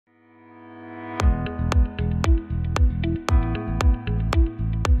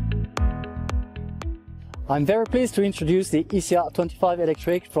I'm very pleased to introduce the ECR25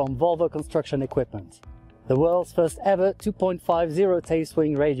 Electric from Volvo Construction Equipment, the world's first ever 2.50 tail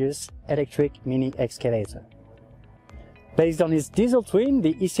swing radius electric mini excavator. Based on its diesel twin,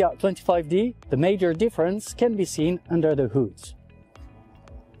 the ECR25D, the major difference can be seen under the hood.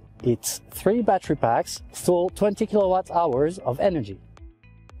 Its 3 battery packs store 20 kWh of energy,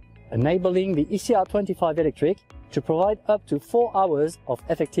 enabling the ECR25 Electric to provide up to 4 hours of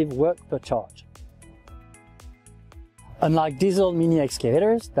effective work per charge. Unlike diesel mini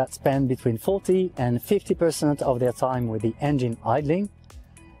excavators that spend between 40 and 50% of their time with the engine idling,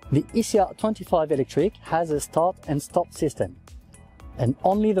 the ECR25 Electric has a start and stop system, and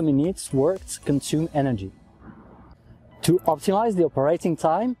only the minutes worked consume energy. To optimize the operating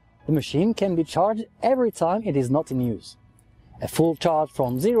time, the machine can be charged every time it is not in use. A full charge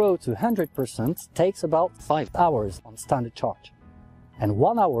from 0 to 100% takes about 5 hours on standard charge, and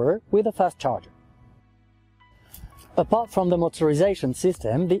 1 hour with a fast charger. Apart from the motorization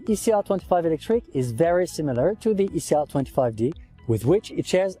system, the ECR25 Electric is very similar to the ECR25D, with which it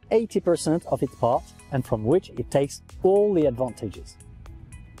shares 80% of its parts and from which it takes all the advantages.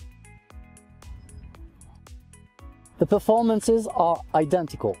 The performances are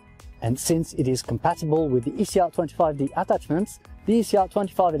identical, and since it is compatible with the ECR25D attachments, the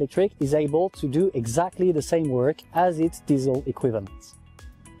ECR25 Electric is able to do exactly the same work as its diesel equivalents.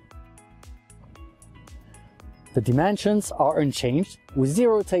 The dimensions are unchanged, with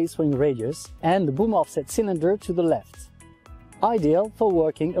 0 tail swing radius and the boom offset cylinder to the left, ideal for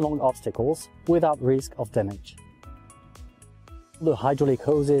working along obstacles without risk of damage. The hydraulic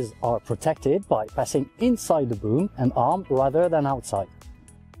hoses are protected by passing inside the boom and arm rather than outside.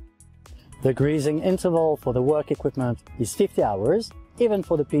 The greasing interval for the work equipment is 50 hours, even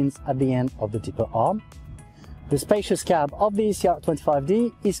for the pins at the end of the tipper arm. The spacious cab of the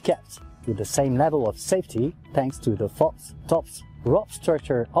ECR25D is kept with the same level of safety thanks to the tops rope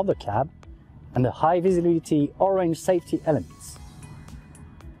structure of the cab and the high visibility orange safety elements.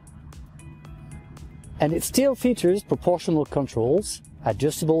 And it still features proportional controls,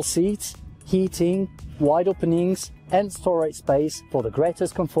 adjustable seats, heating, wide openings and storage space for the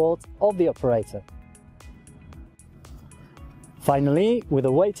greatest comfort of the operator. Finally, with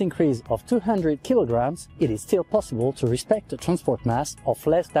a weight increase of 200 kg, it is still possible to respect a transport mass of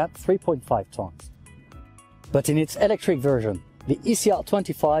less than 3.5 tons. But in its electric version, the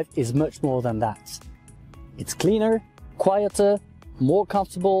ECR25 is much more than that. It's cleaner, quieter, more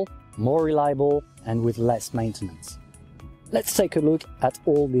comfortable, more reliable and with less maintenance. Let's take a look at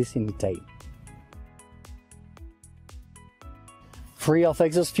all this in detail. Free of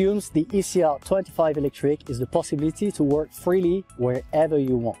exhaust fumes, the ECR25 Electric is the possibility to work freely wherever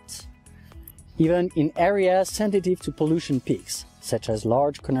you want, even in areas sensitive to pollution peaks, such as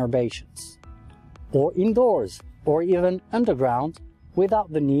large conurbations, or indoors, or even underground,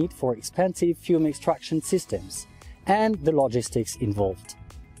 without the need for expensive fume extraction systems and the logistics involved.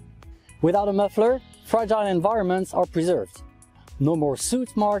 Without a muffler, fragile environments are preserved. No more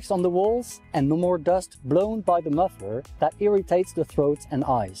soot marks on the walls and no more dust blown by the muffler that irritates the throat and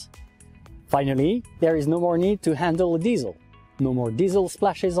eyes. Finally, there is no more need to handle a diesel, no more diesel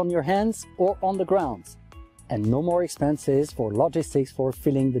splashes on your hands or on the ground, and no more expenses for logistics for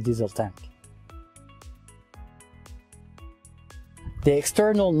filling the diesel tank. The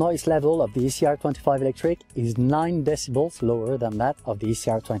external noise level of the ECR25 Electric is 9 decibels lower than that of the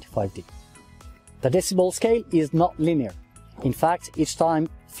ECR25D. The decibel scale is not linear. In fact, each time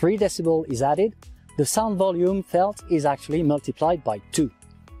 3 decibel is added, the sound volume felt is actually multiplied by 2.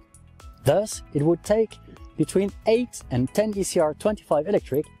 Thus, it would take between 8 and 10 ECR25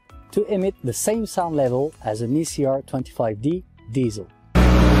 Electric to emit the same sound level as an ECR25D diesel.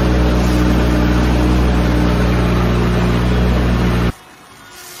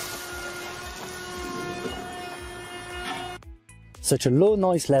 Such a low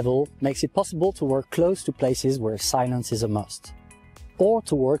noise level makes it possible to work close to places where silence is a must, or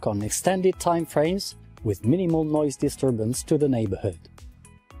to work on extended time frames with minimal noise disturbance to the neighborhood.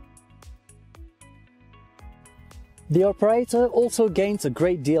 The operator also gains a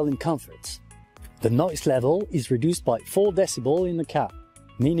great deal in comfort. The noise level is reduced by 4 decibel in the cab,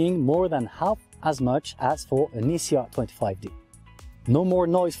 meaning more than half as much as for an ECR25D. No more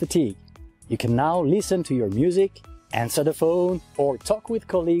noise fatigue. You can now listen to your music, answer the phone or talk with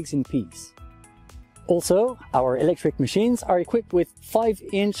colleagues in peace. Also, our electric machines are equipped with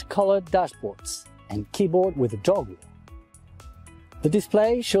 5-inch colored dashboards and keyboard with a jog wheel. The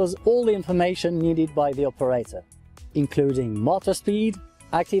display shows all the information needed by the operator, including motor speed,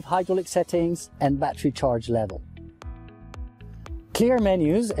 active hydraulic settings and battery charge level. Clear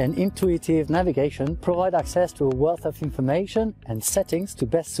menus and intuitive navigation provide access to a wealth of information and settings to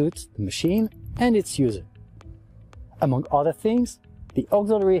best suit the machine and its user. Among other things, the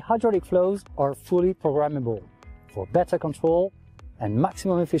auxiliary hydraulic flows are fully programmable for better control and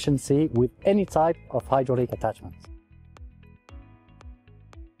maximum efficiency with any type of hydraulic attachment.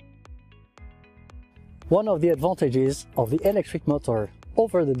 One of the advantages of the electric motor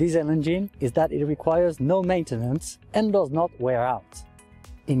over the diesel engine is that it requires no maintenance and does not wear out.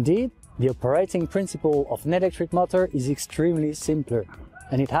 Indeed, the operating principle of an electric motor is extremely simpler,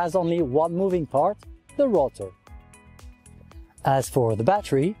 and it has only one moving part, the rotor. As for the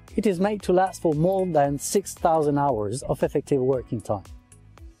battery, it is made to last for more than 6,000 hours of effective working time.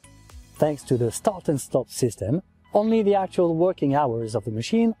 Thanks to the start and stop system, only the actual working hours of the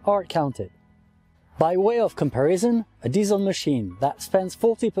machine are counted. By way of comparison, a diesel machine that spends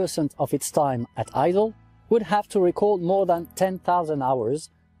 40% of its time at idle would have to record more than 10,000 hours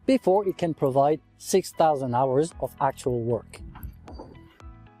before it can provide 6,000 hours of actual work.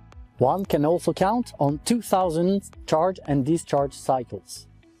 One can also count on 2,000 charge and discharge cycles,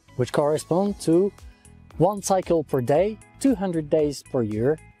 which correspond to 1 cycle per day, 200 days per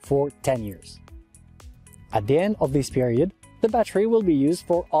year for 10 years. At the end of this period, the battery will be used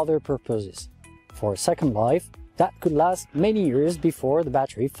for other purposes, for a second life that could last many years before the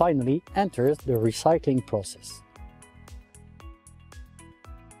battery finally enters the recycling process.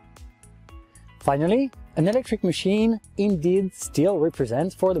 Finally, an electric machine indeed still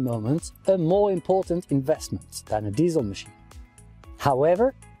represents for the moment a more important investment than a diesel machine.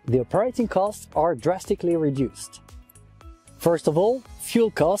 However, the operating costs are drastically reduced. First of all, fuel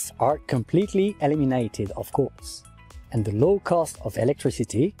costs are completely eliminated, of course, and the low cost of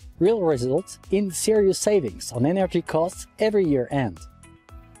electricity will result in serious savings on energy costs every year end.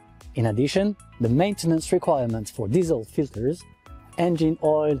 In addition, the maintenance requirements for diesel filters, engine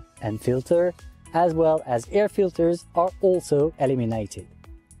oil and filter, as well as air filters are also eliminated.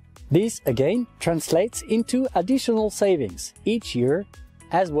 This again translates into additional savings each year,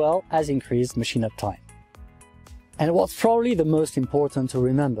 as well as increased machine uptime. And what's probably the most important to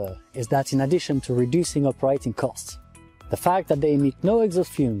remember is that in addition to reducing operating costs, the fact that they emit no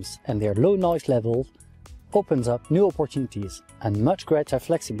exhaust fumes and their low noise level opens up new opportunities and much greater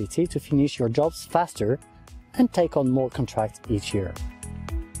flexibility to finish your jobs faster and take on more contracts each year.